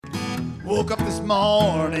Woke up this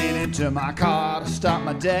morning into my car to start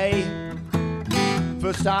my day.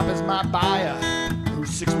 First stop is my buyer, who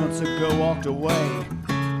 6 months ago walked away.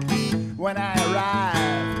 When I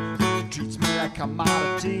arrive, he treats me like a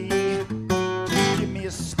commodity. Give me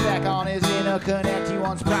a spec on his interconnect, he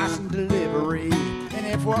wants price and delivery. And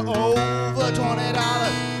if we're over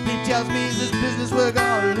 $20, he tells me it's this business we're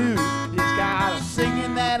gonna lose. He's got us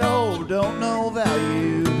singing that old don't know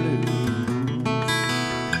value blues.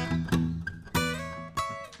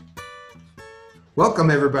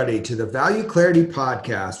 Welcome, everybody, to the Value Clarity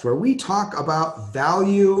Podcast, where we talk about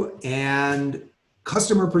value and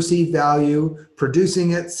customer perceived value,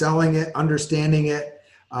 producing it, selling it, understanding it,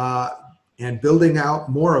 and building out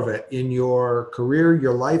more of it in your career,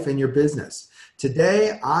 your life, and your business.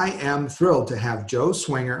 Today, I am thrilled to have Joe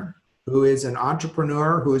Swinger, who is an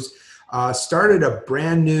entrepreneur who's started a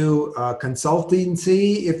brand new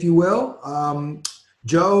consultancy, if you will.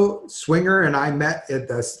 Joe Swinger and I met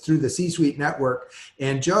through the C-Suite Network,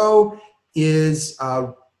 and Joe is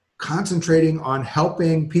concentrating on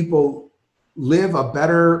helping people live a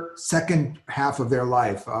better second half of their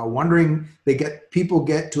life. People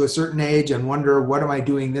get to a certain age and wonder, what am I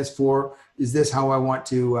doing this for? Is this how I want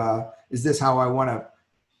to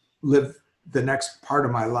live the next part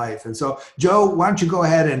of my life? And so, Joe, why don't you go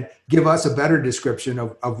ahead and give us a better description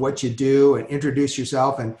of what you do and introduce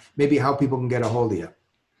yourself and maybe how people can get a hold of you.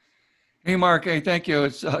 Hey, Mark. Hey, thank you.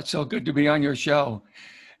 It's so good to be on your show.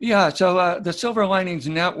 Yeah, so the Silver Linings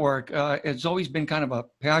Network, it's always been kind of a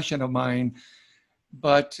passion of mine,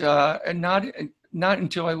 but not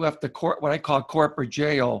until I left what I call corporate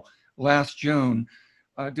jail last June,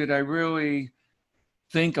 did I really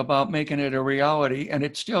think about making it a reality. And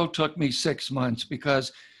it still took me 6 months,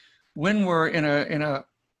 because when we're in a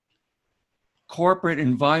corporate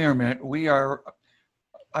environment, we are,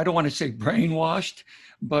 I don't want to say brainwashed,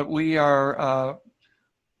 but we are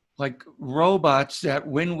like robots that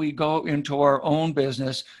when we go into our own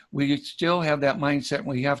business, we still have that mindset and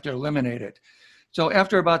we have to eliminate it. So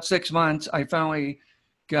after about 6 months, I finally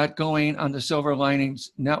got going on the Silver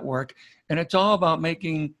Linings Network, and it's all about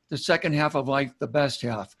making the second half of life the best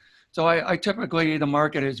half. So I typically, the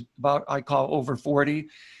market is about, I call over 40,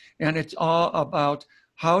 and it's all about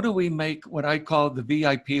how do we make what I call the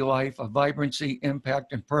VIP life of vibrancy,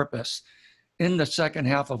 impact, and purpose in the second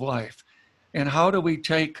half of life. And how do we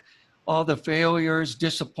take all the failures,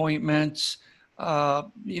 disappointments,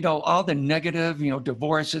 all the negative,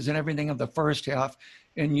 divorces and everything of the first half,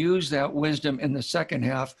 and use that wisdom in the second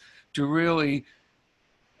half to really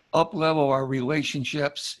up-level our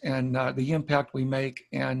relationships and the impact we make,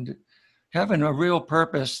 and having a real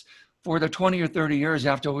purpose for the 20 or 30 years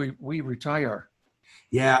after we retire.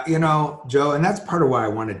 Yeah, Joe, and that's part of why I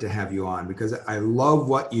wanted to have you on, because I love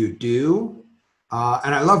what you do,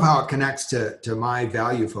 and I love how it connects to my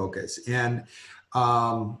value focus. And,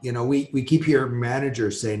 we keep hearing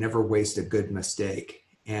managers say, never waste a good mistake.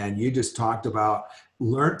 And you just talked about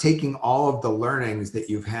taking all of the learnings that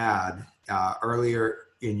you've had earlier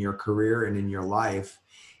in your career and in your life,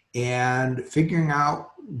 and figuring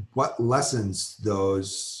out what lessons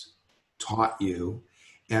those taught you.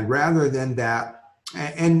 And rather than that,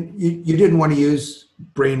 and you didn't want to use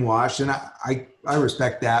brainwash, and I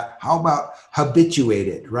respect that. How about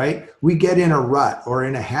habituated, right? We get in a rut or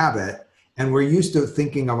in a habit, and we're used to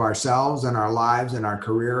thinking of ourselves and our lives and our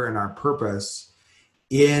career and our purpose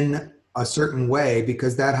in a certain way,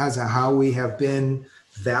 because that has how we have been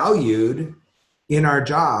valued in our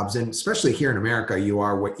jobs. And especially here in America, you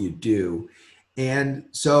are what you do. And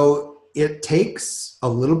so it takes a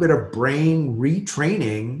little bit of brain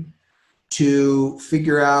retraining to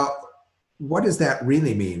figure out, what does that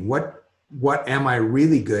really mean? What am I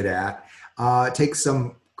really good at? It takes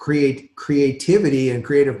some creativity and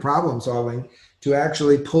creative problem solving to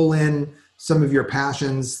actually pull in some of your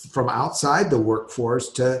passions from outside the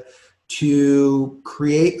workforce to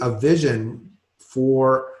create a vision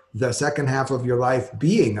for the second half of your life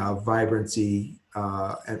being of vibrancy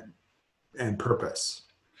and purpose.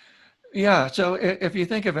 Yeah, so if you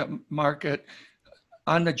think of it, Mark,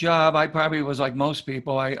 on the job, I probably was like most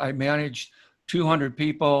people. I managed 200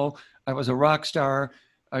 people. I was a rock star.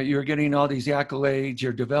 You're getting all these accolades.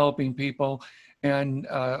 You're developing people, and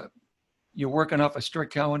you're working off a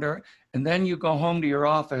strict calendar. And then you go home to your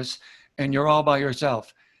office, and you're all by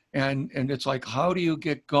yourself. And it's like, how do you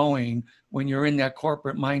get going when you're in that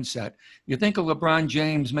corporate mindset? You think of LeBron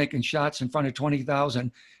James making shots in front of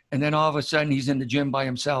 20,000, and then all of a sudden he's in the gym by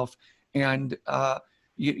himself, and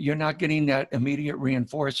you're not getting that immediate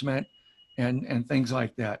reinforcement and things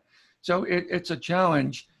like that. So it's a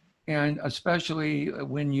challenge, and especially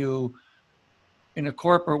when you in the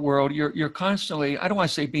corporate world, you're constantly, I don't want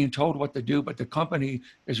to say being told what to do, but the company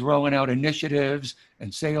is rolling out initiatives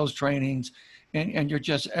and sales trainings, and you're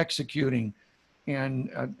just executing. And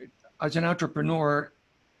as an entrepreneur,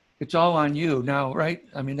 it's all on you now, right?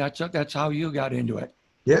 I mean, that's how you got into it.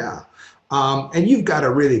 Yeah. And you've got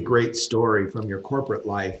a really great story from your corporate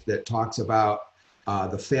life that talks about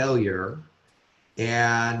the failure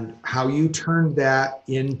and how you turned that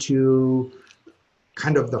into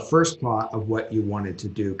kind of the first thought of what you wanted to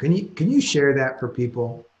do. Can you share that for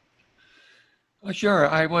people? Sure.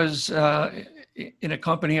 I was in a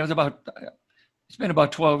company. It's been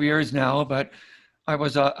about 12 years now, but I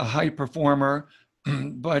was a high performer,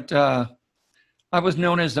 but I was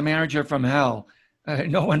known as the manager from hell.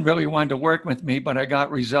 No one really wanted to work with me, but I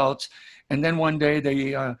got results. And then one day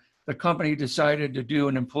the company decided to do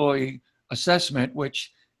an employee assessment,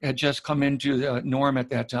 which had just come into the norm at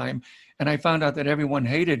that time. And I found out that everyone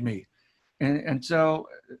hated me. And so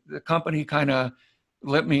the company kind of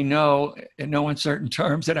let me know in no uncertain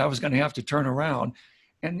terms that I was going to have to turn around.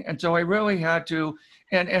 And so I really had to,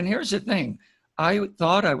 and here's the thing, I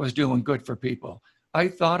thought I was doing good for people. I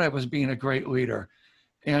thought I was being a great leader.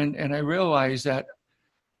 And I realized that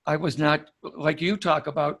I was not, like you talk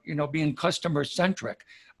about, being customer centric.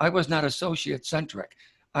 I was not associate centric.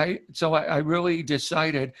 So I really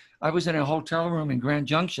decided, I was in a hotel room in Grand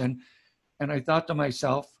Junction, and I thought to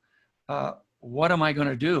myself, what am I going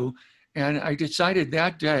to do? And I decided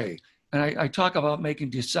that day, and I talk about making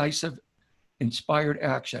decisive, inspired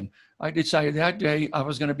action. I decided that day I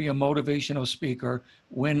was going to be a motivational speaker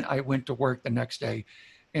when I went to work the next day.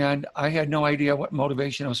 And I had no idea what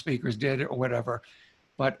motivational speakers did or whatever,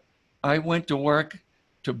 but I went to work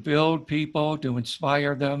to build people, to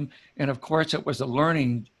inspire them. And of course, it was a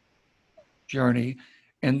learning journey.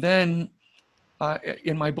 And then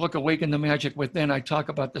in my book, Awaken the Magic Within, I talk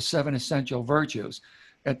about the 7 essential virtues.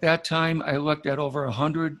 At that time, I looked at over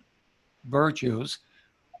 100 virtues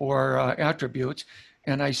or attributes.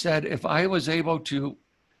 And I said, if I was able to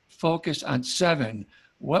focus on 7,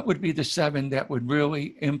 what would be the 7 that would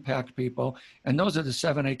really impact people? And those are the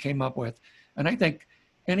 7 I came up with. And I think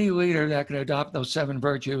any leader that can adopt those 7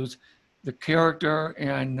 virtues, the character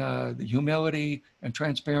and the humility and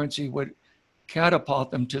transparency would catapult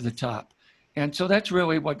them to the top. And so that's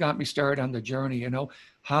really what got me started on the journey.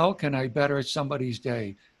 How can I better somebody's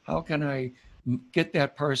day? How can I get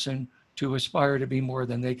that person to aspire to be more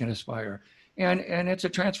than they can aspire? And it's a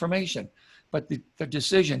transformation, but the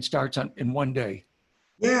decision starts in one day.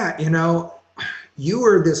 Yeah, you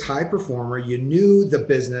were this high performer. You knew the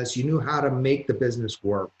business. You knew how to make the business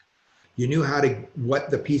work. You knew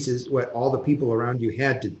what all the people around you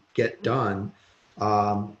had to get done.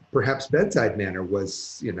 Perhaps bedside manner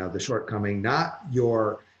was, the shortcoming, not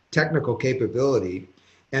your technical capability.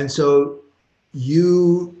 And so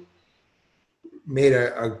you made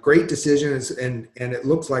a great decision, and it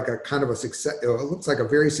looks like a kind of a success. It looks like a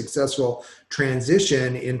very successful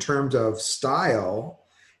transition in terms of style.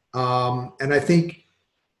 And I think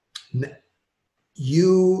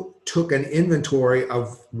you took an inventory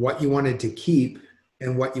of what you wanted to keep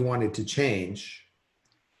and what you wanted to change.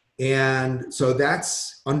 And so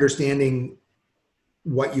that's understanding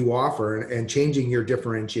what you offer and changing your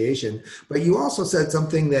differentiation. But you also said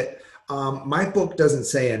something that my book doesn't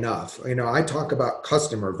say enough. I talk about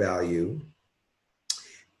customer value,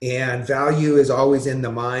 and value is always in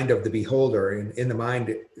the mind of the beholder. And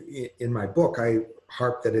in my book, I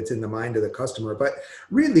harp that it's in the mind of the customer. But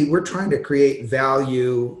really, we're trying to create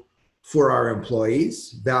value for our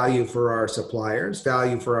employees, value for our suppliers,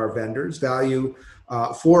 value for our vendors, value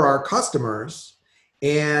for our customers.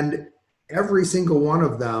 And every single one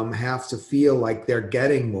of them has to feel like they're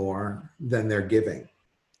getting more than they're giving.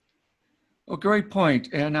 Well, great point.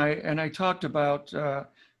 And I talked about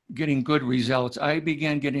getting good results. I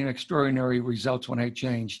began getting extraordinary results when I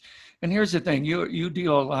changed. And here's the thing, you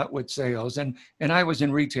deal a lot with sales, and I was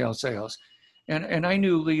in retail sales. And I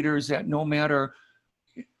knew leaders that no matter,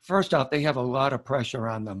 first off, they have a lot of pressure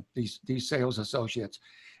on them, these sales associates.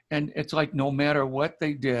 And it's like no matter what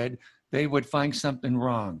they did, they would find something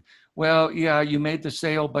wrong. Well, yeah, you made the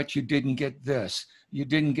sale, but you didn't get this. You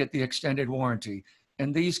didn't get the extended warranty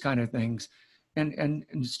and these kind of things. And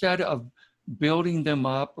instead of building them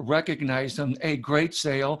up, recognize them, hey, great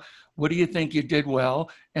sale. What do you think you did well?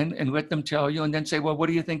 And let them tell you, and then say, well, what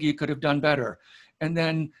do you think you could have done better?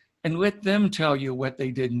 And let them tell you what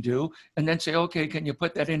they didn't do, and then say, okay, can you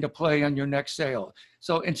put that into play on your next sale?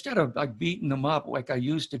 So instead of like beating them up like I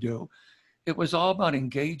used to do, it was all about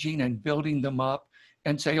engaging and building them up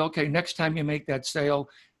and say, okay, next time you make that sale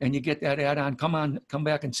and you get that add-on, come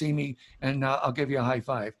back and see me, and I'll give you a high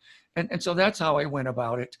five. And so that's how I went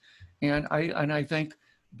about it. And I think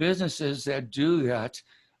businesses that do that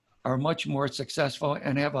are much more successful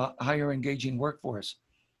and have a higher engaging workforce.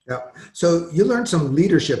 Yeah. So you learned some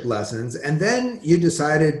leadership lessons, and then you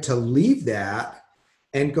decided to leave that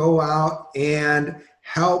and go out and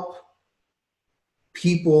help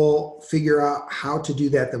people figure out how to do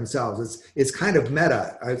that themselves. It's kind of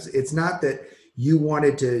meta. It's not that you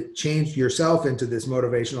wanted to change yourself into this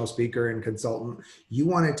motivational speaker and consultant. You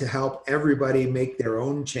wanted to help everybody make their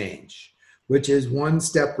own change, which is one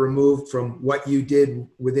step removed from what you did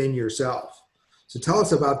within yourself. So tell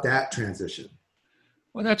us about that transition.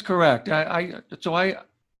 Well, that's correct. I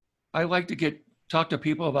like to talk to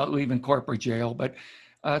people about leaving corporate jail, but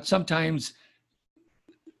sometimes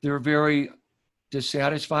they're very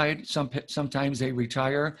dissatisfied. Sometimes they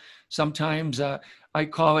retire. Sometimes I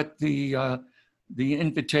call it the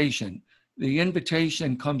invitation. The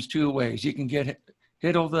invitation comes two ways. You can get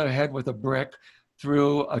hit over the head with a brick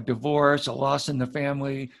through a divorce, a loss in the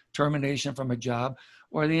family, termination from a job,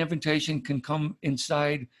 or the invitation can come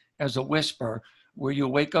inside as a whisper, where you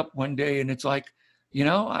wake up one day and it's like,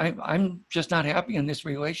 I'm just not happy in this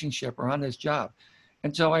relationship or on this job.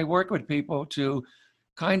 And so I work with people to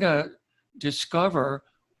kind of discover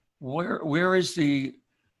where is the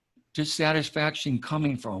dissatisfaction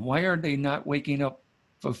coming from? Why are they not waking up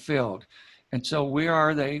fulfilled? And so where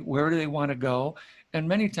are they? Where do they want to go? And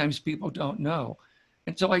many times people don't know.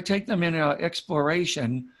 And so I take them in an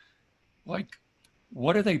exploration, like,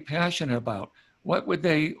 what are they passionate about? What would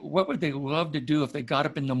they love to do if they got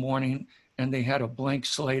up in the morning and they had a blank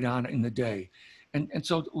slate on in the day? And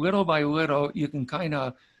so little by little, you can kind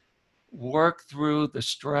of work through the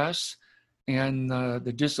stress and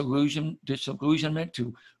the disillusionment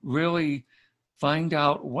to really find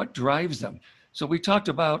out what drives them. So we talked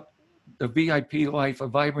about the VIP life of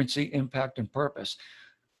vibrancy, impact, and purpose.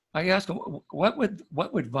 I asked them, what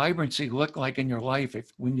would vibrancy look like in your life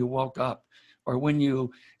when you woke up? Or when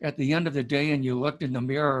you, at the end of the day, and you looked in the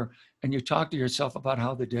mirror and you talked to yourself about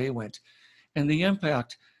how the day went. And the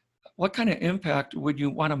impact, what kind of impact would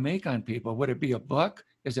you want to make on people? Would it be a book?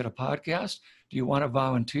 Is it a podcast? Do you want to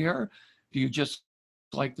volunteer? Do you just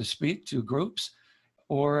like to speak to groups?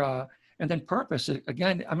 Or, and then purpose,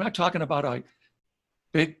 again, I'm not talking about a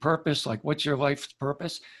big purpose, like what's your life's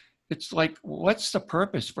purpose? It's like, what's the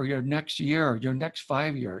purpose for your next year, your next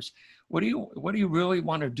 5 years? What do you really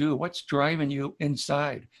want to do? What's driving you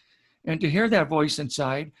inside? And to hear that voice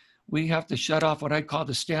inside, we have to shut off what I call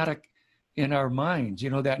the static in our minds.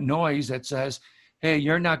 That noise that says, hey,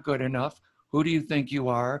 you're not good enough. Who do you think you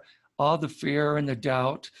are? All the fear and the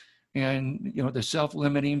doubt and, the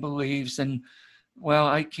self-limiting beliefs and, well,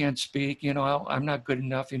 I can't speak, I'm not good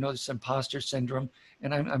enough, this imposter syndrome.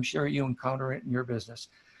 And I'm sure you encounter it in your business.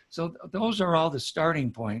 So those are all the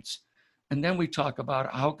starting points. And then we talk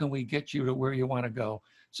about how can we get you to where you want to go.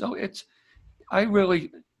 So I really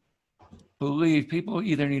believe people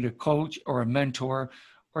either need a coach or a mentor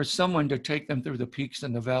or someone to take them through the peaks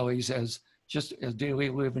and the valleys as daily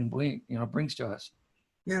living brings to us.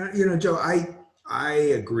 Yeah, Joe, I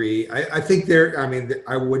agree. I think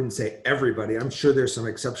I wouldn't say everybody. I'm sure there's some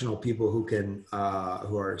exceptional people who can,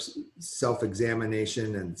 who are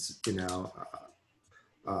self-examination and,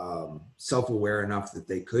 self-aware enough that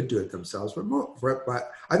they could do it themselves. But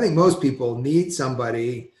I think most people need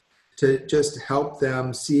somebody to just help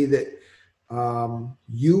them see that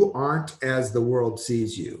you aren't as the world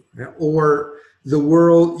sees you, or the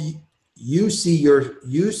world you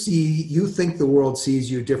think the world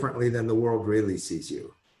sees you differently than the world really sees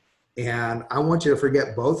you. And I want you to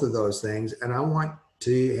forget both of those things. And I want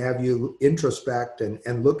to have you introspect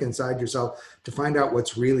and look inside yourself to find out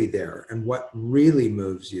what's really there and what really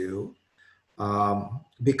moves you.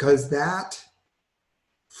 Because that,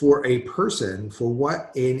 for a person, for what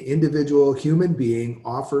an individual human being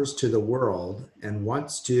offers to the world and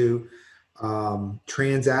wants to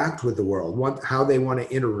transact with the world, how they want to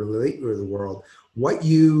interrelate with the world, what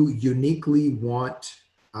you uniquely want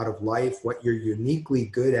out of life, what you're uniquely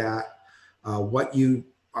good at, what you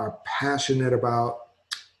are passionate about,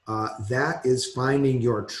 that is finding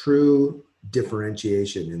your true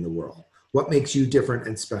differentiation in the world. What makes you different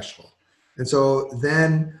and special? And so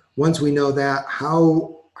then once we know that,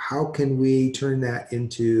 how can we turn that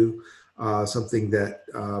into something that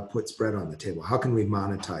puts bread on the table? How can we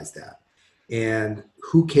monetize that? And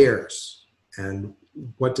who cares? And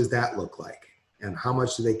what does that look like? And how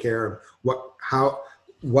much do they care? What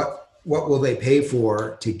will they pay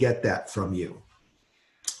for to get that from you?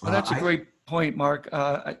 Well, that's a great point, Mark.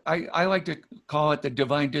 I like to call it the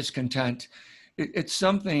divine discontent. It's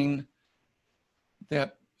something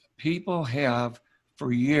that people have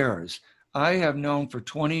for years. I have known for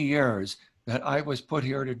 20 years that I was put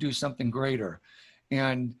here to do something greater.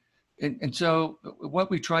 And so what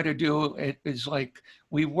we try to do is like,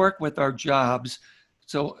 we work with our jobs.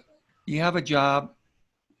 So you have a job,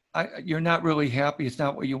 you're not really happy. It's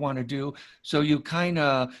not what you want to do. So you kind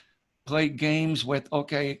of play games with,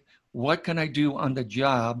 okay, what can I do on the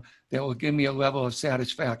job that will give me a level of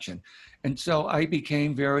satisfaction? And so I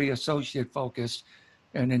became very associate focused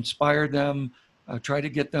and inspired them, try to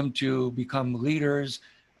get them to become leaders,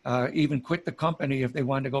 even quit the company if they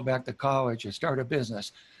wanted to go back to college or start a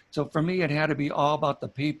business. So for me, it had to be all about the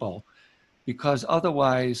people, because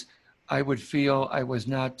otherwise I would feel I was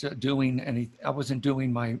not I wasn't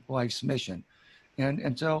doing my life's mission.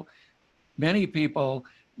 And so many people,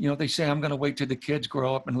 they say, I'm going to wait till the kids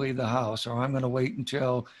grow up and leave the house, or I'm going to wait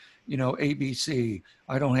until, ABC.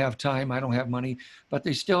 I don't have time, I don't have money, but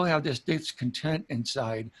they still have this discontent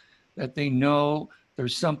inside that they know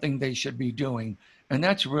there's something they should be doing. And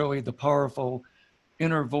that's really the powerful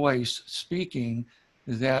inner voice speaking,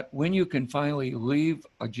 that when you can finally leave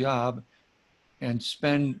a job and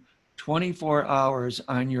spend 24 hours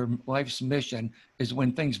on your life's mission is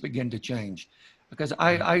when things begin to change. Because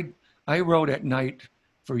I wrote at night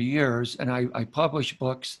for years, and I published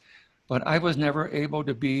books, but I was never able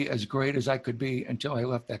to be as great as I could be until I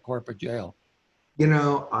left that corporate jail.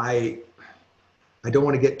 I don't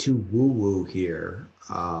want to get too woo-woo here,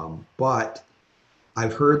 but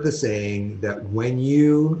I've heard the saying that when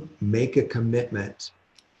you make a commitment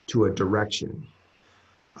to a direction,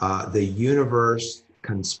 the universe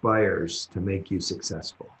conspires to make you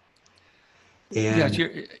successful. And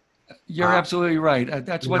yes, you're absolutely right.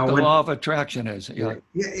 That's what the law of attraction is. Yeah.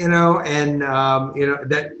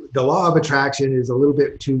 That the law of attraction is a little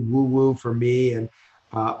bit too woo-woo for me, and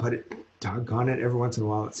but doggone it, every once in a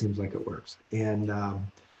while it seems like it works. And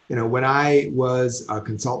when I was a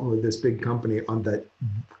consultant with this big company, on the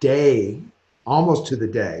day, almost to the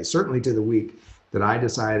day, certainly to the week that I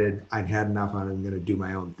decided I'd had enough and I'm going to do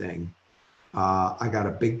my own thing, I got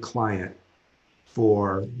a big client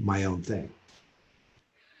for my own thing.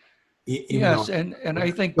 Yes, and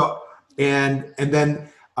I think, and then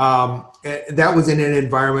that was in an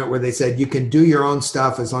environment where they said you can do your own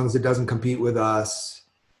stuff as long as it doesn't compete with us.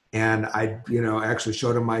 And I, actually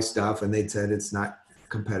showed them my stuff, and they'd said it's not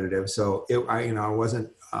competitive. So I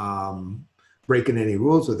wasn't breaking any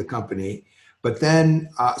rules with the company. But then,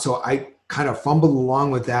 so I kind of fumbled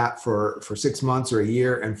along with that for 6 months or a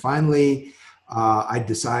year, and finally, I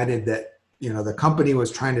decided that the company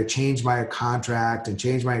was trying to change my contract and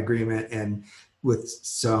change my agreement, and with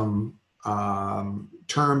some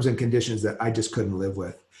terms and conditions that I just couldn't live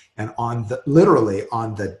with. And literally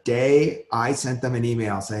on the day I sent them an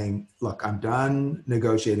email saying, look, I'm done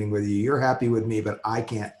negotiating with you. You're happy with me, but I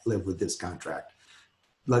can't live with this contract.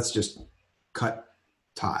 Let's just cut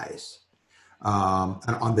ties.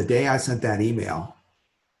 And on the day I sent that email,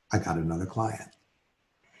 I got another client.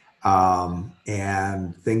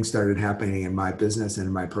 And things started happening in my business and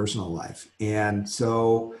in my personal life. And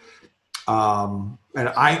so, and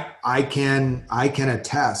I can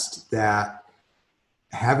attest that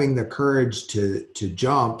having the courage to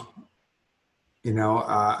jump, and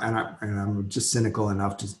I'm just cynical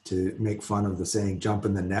enough to make fun of the saying, jump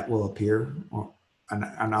and the net will appear.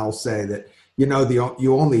 And I'll say that,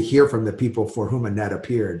 you only hear from the people for whom a net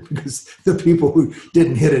appeared, because the people who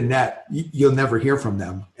didn't hit a net, you'll never hear from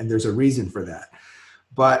them. And there's a reason for that.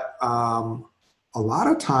 But a lot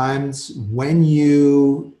of times when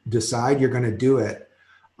you decide you're going to do it,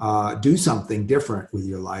 do something different with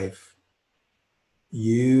your life,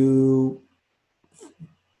 you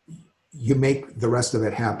make the rest of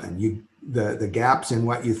it happen. The gaps in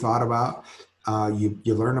what you thought about, you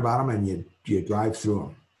learn about them, and you drive through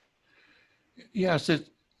them. Yes,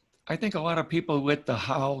 I think a lot of people let the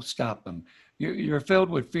how stop them. You're filled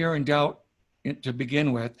with fear and doubt to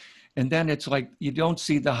begin with, and then it's like you don't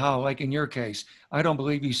see the how. Like in your case, I don't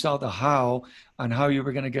believe you saw the how on how you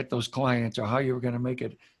were going to get those clients or how you were going to make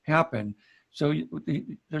it happen. So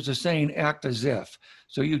there's a saying, act as if.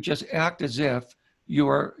 So you just act as if you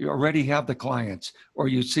already have the clients, or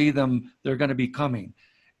you see them, they're going to be coming.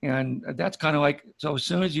 And that's kind of like, so as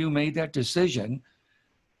soon as you made that decision,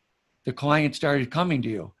 the client started coming to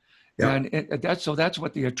you. Yeah. And that's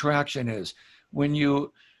what the attraction is. When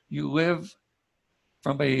you live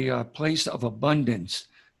from a place of abundance,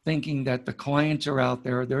 thinking that the clients are out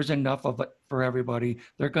there, there's enough of it for everybody,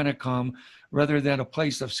 they're going to come, rather than a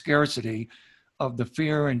place of scarcity, of the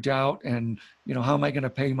fear and doubt and, how am I going to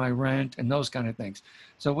pay my rent and those kind of things.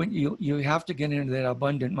 So when you have to get into that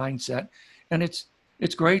abundant mindset, and it's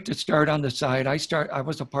great to start on the side. I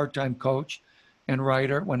was a part-time coach, and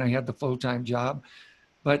writer when I had the full-time job.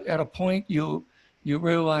 But at a point you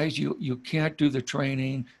realize you can't do the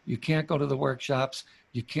training, you can't go to the workshops,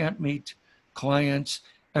 you can't meet clients.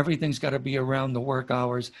 Everything's got to be around the work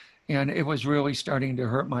hours. And it was really starting to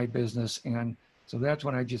hurt my business. And so that's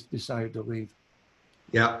when I just decided to leave.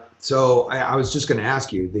 Yeah. So I was just going to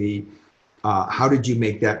ask you how did you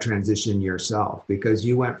make that transition yourself? Because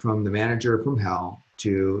you went from the manager from hell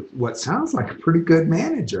to what sounds like a pretty good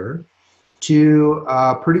manager to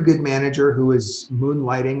a pretty good manager who is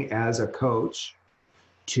moonlighting as a coach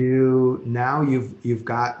to now you've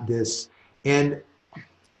got this. And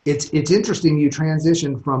it's interesting, you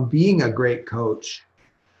transitioned from being a great coach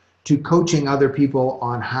to coaching other people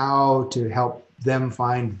on how to help them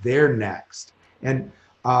find their next. And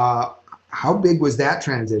how big was that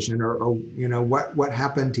transition, or what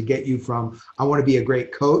happened to get you from I want to be a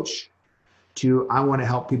great coach to I want to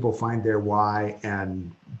help people find their why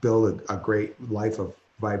and build a great life of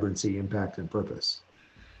vibrancy, impact, and purpose?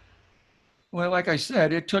 Well, like I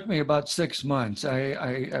said, it took me about 6 months.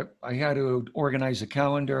 I had to organize a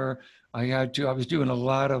calendar. I was doing a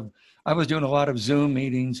lot of Zoom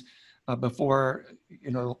meetings before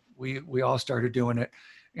we all started doing it,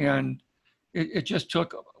 and it just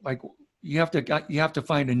took, like, you have to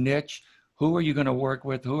find a niche. Who are you going to work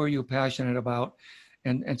with? Who are you passionate about?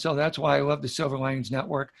 And so that's why I love the Silver Linings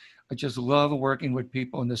Network. I just love working with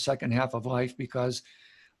people in the second half of life, because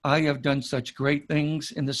I have done such great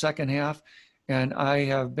things in the second half, and I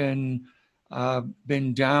have been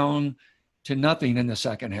down to nothing in the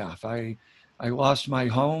second half. I lost my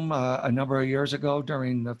home a number of years ago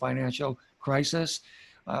during the financial crisis.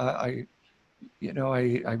 I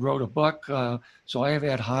wrote a book, so I have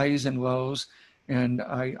had highs and lows, and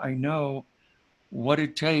I know what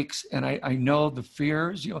it takes, and I know the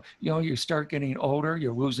fears. You start getting older,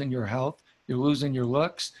 you're losing your health, you're losing your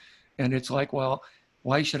looks, and it's like, well,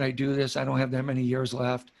 why should I do this? I don't have that many years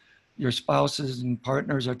left. Your spouses and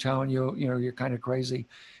partners are telling you, you're kind of crazy,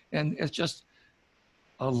 and it's just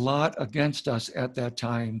a lot against us at that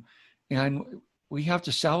time, and we have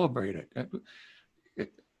to celebrate it.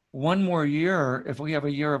 One more year, if we have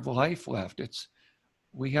a year of life left,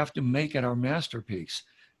 we have to make it our masterpiece.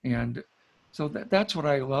 And so that's what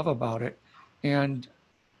I love about it. And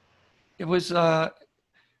it was, so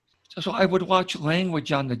I would watch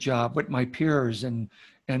language on the job with my peers and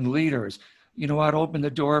leaders. I'd open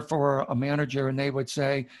the door for a manager and they would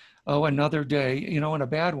say, oh, another day, in a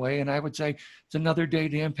bad way. And I would say, it's another day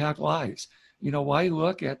to impact lives. Why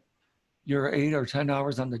look at your 8 or 10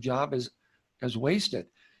 hours on the job as wasted?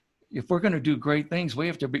 If we're going to do great things, we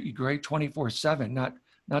have to be great 24/7,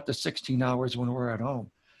 not the 16 hours when we're at home.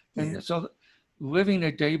 And so living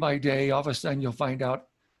it day by day, all of a sudden you'll find out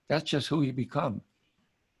that's just who you become.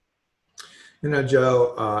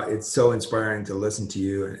 Joe, it's so inspiring to listen to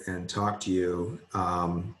you and talk to you.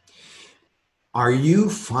 Are you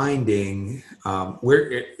finding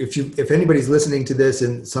if anybody's listening to this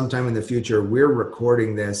and sometime in the future, we're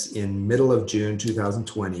recording this in middle of June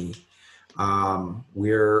 2020.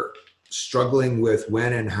 We're struggling with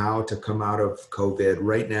when and how to come out of COVID.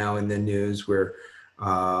 Right now in the news, we're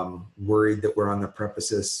worried that we're on the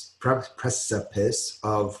precipice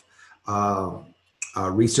of a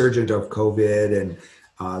resurgence of COVID, and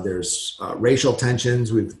there's racial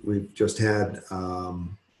tensions. We've just had a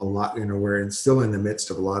lot. We're still in the midst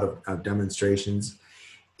of a lot of demonstrations,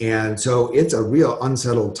 and so it's a real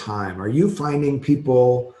unsettled time. Are you finding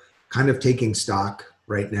people kind of taking stock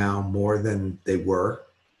right now more than they were?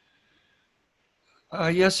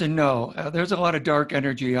 Yes and no. There's a lot of dark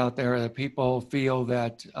energy out there that people feel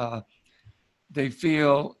that they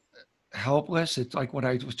feel helpless. It's like what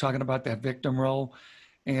I was talking about, that victim role.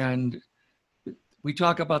 And we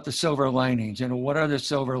talk about the silver linings, what are the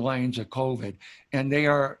silver linings of COVID? And they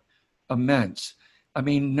are immense. I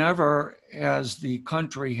mean, never has the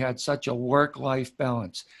country had such a work-life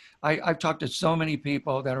balance. I've talked to so many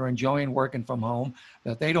people that are enjoying working from home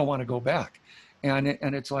that they don't want to go back. And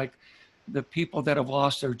it's like the people that have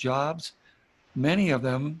lost their jobs, many of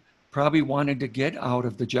them probably wanted to get out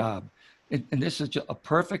of the job. And this is a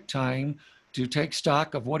perfect time to take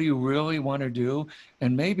stock of what do you really want to do,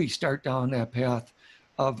 and maybe start down that path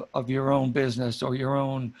of your own business or your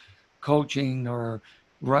own coaching or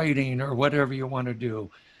writing or whatever you want to do.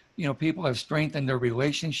 People have strengthened their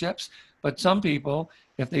relationships, but some people,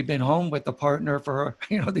 if they've been home with the partner for,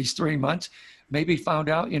 these 3 months, maybe found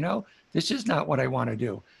out, this is not what I want to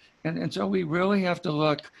do. And so we really have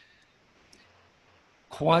to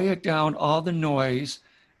quiet down all the noise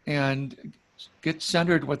and get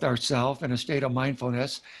centered with ourselves in a state of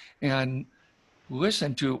mindfulness and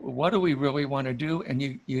listen to what do we really want to do, and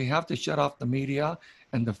you have to shut off the media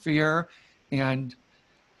and the fear. And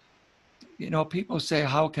people say,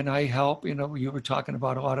 how can I help? You were talking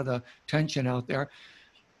about a lot of the tension out there.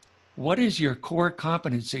 What is your core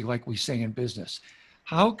competency, like we say in business?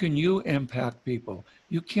 How can you impact people?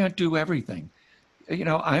 You can't do everything.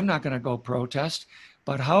 I'm not going to go protest,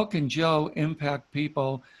 but how can Joe impact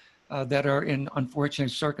people that are in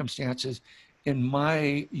unfortunate circumstances in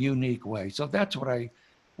my unique way? So that's what I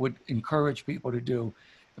would encourage people to do.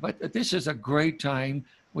 But this is a great time.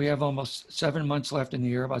 We have almost 7 months left in the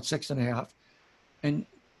year, about 6.5. And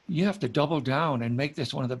you have to double down and make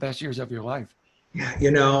this one of the best years of your life. Yeah,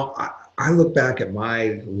 I look back at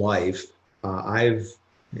my life. I've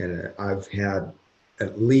had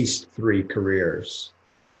at least 3 careers,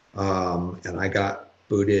 and I got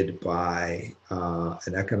booted by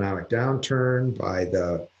an economic downturn,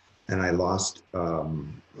 and I lost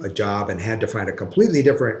a job and had to find a completely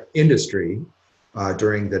different industry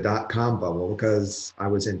during the .com bubble, because I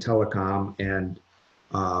was in telecom, and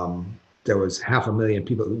there was 500,000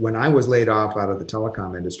 people. When I was laid off out of the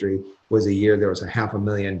telecom industry, was a year there was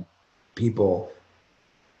 500,000 people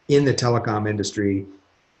in the telecom industry,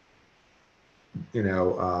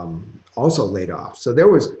 also laid off. So there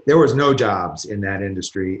was no jobs in that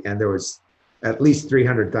industry, and there was at least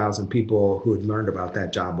 300,000 people who had learned about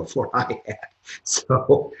that job before I had.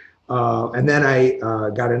 So, and then I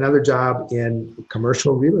got another job in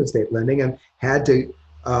commercial real estate lending and had to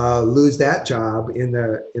lose that job in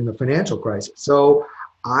the financial crisis. So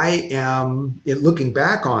looking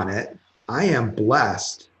back on it, I am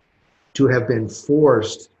blessed to have been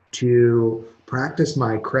forced to practice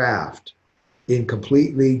my craft in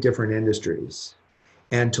completely different industries,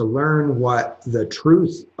 and to learn what the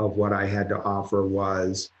truth of what I had to offer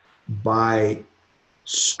was by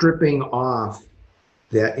stripping off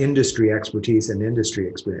that industry expertise and industry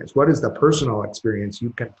experience. What is the personal experience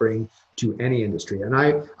you can bring to any industry? And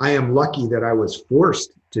I am lucky that I was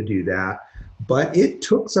forced to do that, but it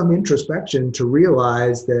took some introspection to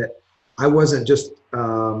realize that I wasn't just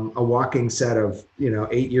a walking set of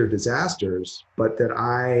 8-year disasters, but that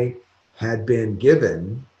I had been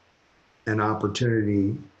given an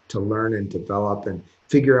opportunity to learn and develop and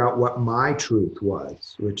figure out what my truth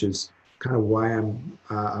was, which is kind of why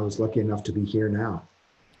I was lucky enough to be here now.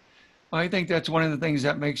 I think that's one of the things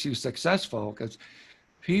that makes you successful, because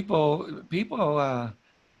people,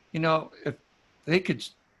 if they could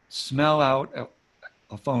smell out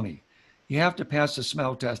a phony, you have to pass the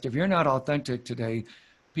smell test. If you're not authentic today,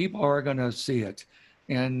 people are going to see it.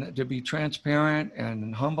 And to be transparent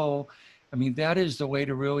and humble, that is the way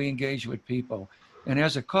to really engage with people. And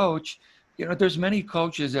as a coach, there's many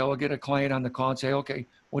coaches that will get a client on the call and say, okay,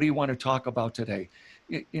 what do you want to talk about today?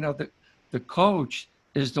 The coach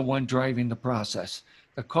is the one driving the process.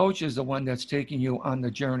 The coach is the one that's taking you on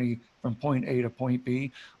the journey from point A to point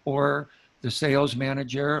B, or the sales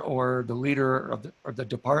manager or the leader of the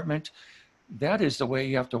department. That is the way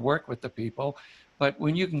you have to work with the people. But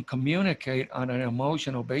when you can communicate on an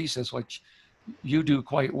emotional basis, which you do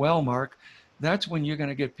quite well, Mark, that's when you're going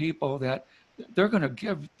to get people that they're going to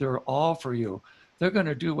give their all for you. They're going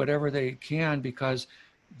to do whatever they can because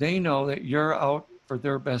they know that you're out for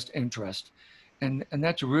their best interest. And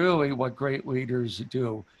that's really what great leaders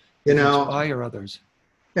do. Inspire others.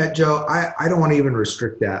 Yeah, Joe, I don't want to even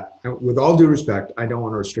restrict that. With all due respect, I don't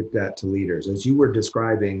want to restrict that to leaders. As you were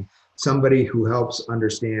describing, somebody who helps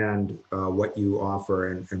understand what you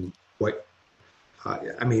offer and what,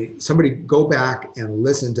 somebody go back and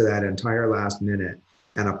listen to that entire last minute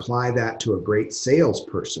and apply that to a great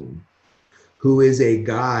salesperson who is a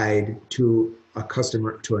guide to a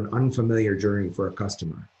customer, to an unfamiliar journey for a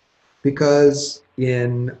customer. Because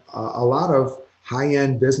in a lot of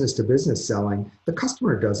high-end business-to-business selling, the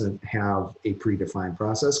customer doesn't have a predefined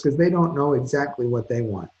process because they don't know exactly what they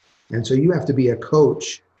want. And so you have to be a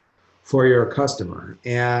coach for your customer.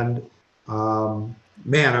 And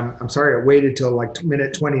man, I'm sorry I waited till like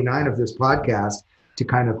minute 29 of this podcast to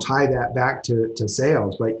kind of tie that back to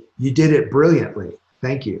sales, but you did it brilliantly.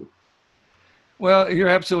 Thank you. Well, you're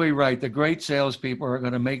absolutely right. The great salespeople are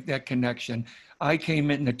going to make that connection. I came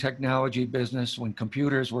in the technology business when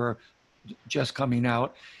computers were just coming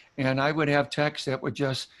out, and I would have texts that would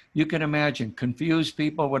just, you can imagine, confuse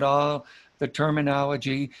people with all the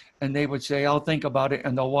terminology, and they would say, I'll think about it,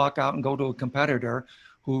 and they'll walk out and go to a competitor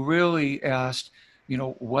who really asked,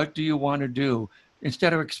 what do you want to do?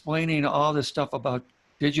 Instead of explaining all this stuff about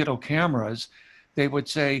digital cameras, they would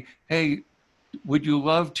say, hey, would you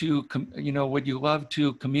love to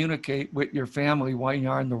communicate with your family while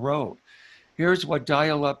you're on the road? Here's what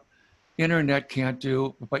dial-up internet can't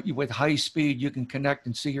do, but with high speed, you can connect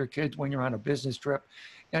and see your kids when you're on a business trip.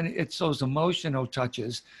 And it's those emotional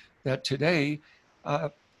touches that today,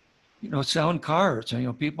 selling cars.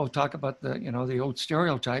 People talk about the old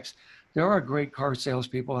stereotypes. There are great car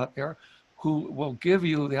salespeople out there who will give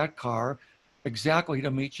you that car exactly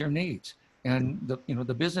to meet your needs. And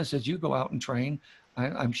the businesses you go out and train,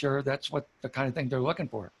 I'm sure that's what the kind of thing they're looking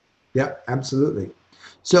for. Yeah, absolutely.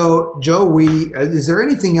 So, Joe, is there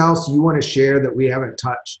anything else you want to share that we haven't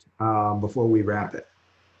touched before we wrap it?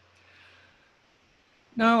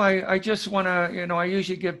 No, I just want to, I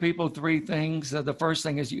usually give people three things. The first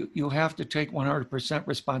thing is you have to take 100%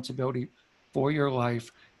 responsibility for your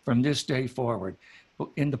life from this day forward.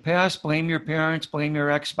 In the past, blame your parents, blame your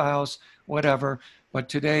ex-spouse, whatever. But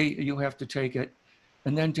today you have to take it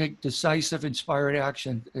and then take decisive, inspired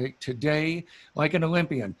action. Today, like an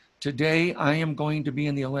Olympian, today I am going to be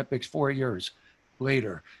in the Olympics 4 years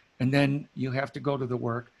later. And then you have to go to the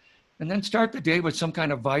work and then start the day with some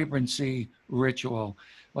kind of vibrancy ritual.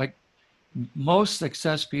 Like most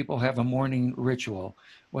success people have a morning ritual,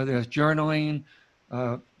 whether it's journaling,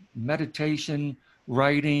 meditation,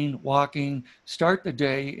 writing, walking. Start the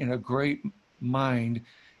day in a great mind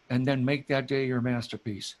and then make that day your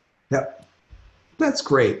masterpiece. Yep. That's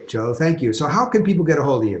great, Joe. Thank you. So how can people get a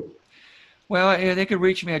hold of you? Well, they can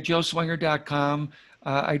reach me at joeswinger.com.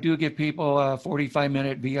 I do give people a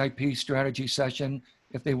 45-minute VIP strategy session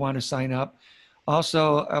if they want to sign up.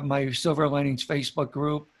 Also, my Silver Linings Facebook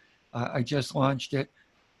group, I just launched it.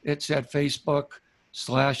 It's at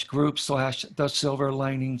Facebook.com/group/The Silver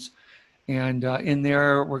Linings. And in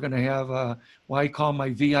there, we're going to have what I call my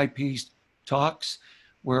VIP talks,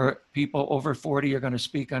 where people over 40 are going to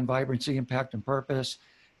speak on vibrancy, impact, and purpose.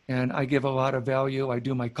 And I give a lot of value. I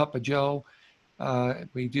do my Cup of Joe.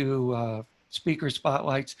 We do speaker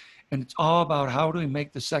spotlights. And it's all about how do we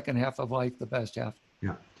make the second half of life the best half.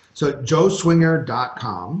 Yeah. So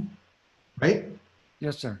joeswinger.com, right?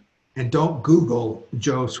 Yes, sir. And don't Google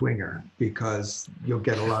Joe Swinger because you'll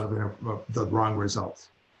get a lot of the wrong results.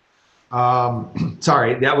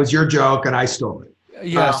 Sorry, that was your joke and I stole it.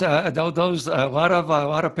 Yes, those a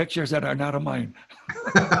lot of pictures that are not of mine.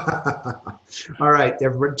 All right,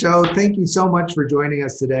 everybody. Joe, thank you so much for joining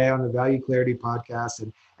us today on the Value Clarity Podcast,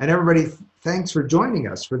 and everybody, thanks for joining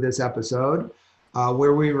us for this episode,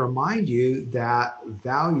 where we remind you that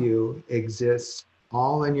value exists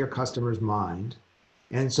all in your customer's mind,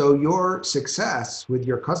 and so your success with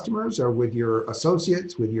your customers or with your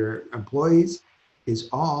associates, with your employees, is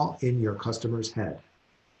all in your customer's head.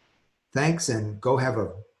 Thanks, and go have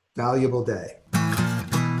a valuable day.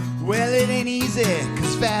 Well, it ain't easy,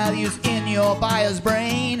 cause value's in your buyer's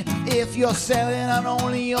brain. If you're selling on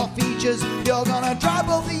only your features, you're gonna drive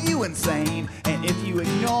both of you insane. And if you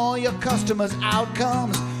ignore your customers'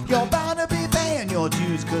 outcomes, you're bound to be paying your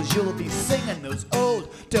dues, cause you'll be singing those old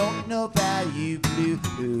don't know value blues.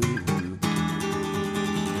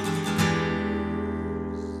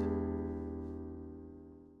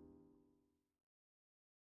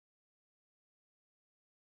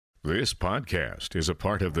 This podcast is a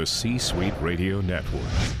part of the C-Suite Radio Network.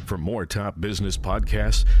 For more top business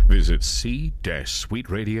podcasts, visit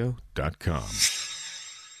c-suiteradio.com.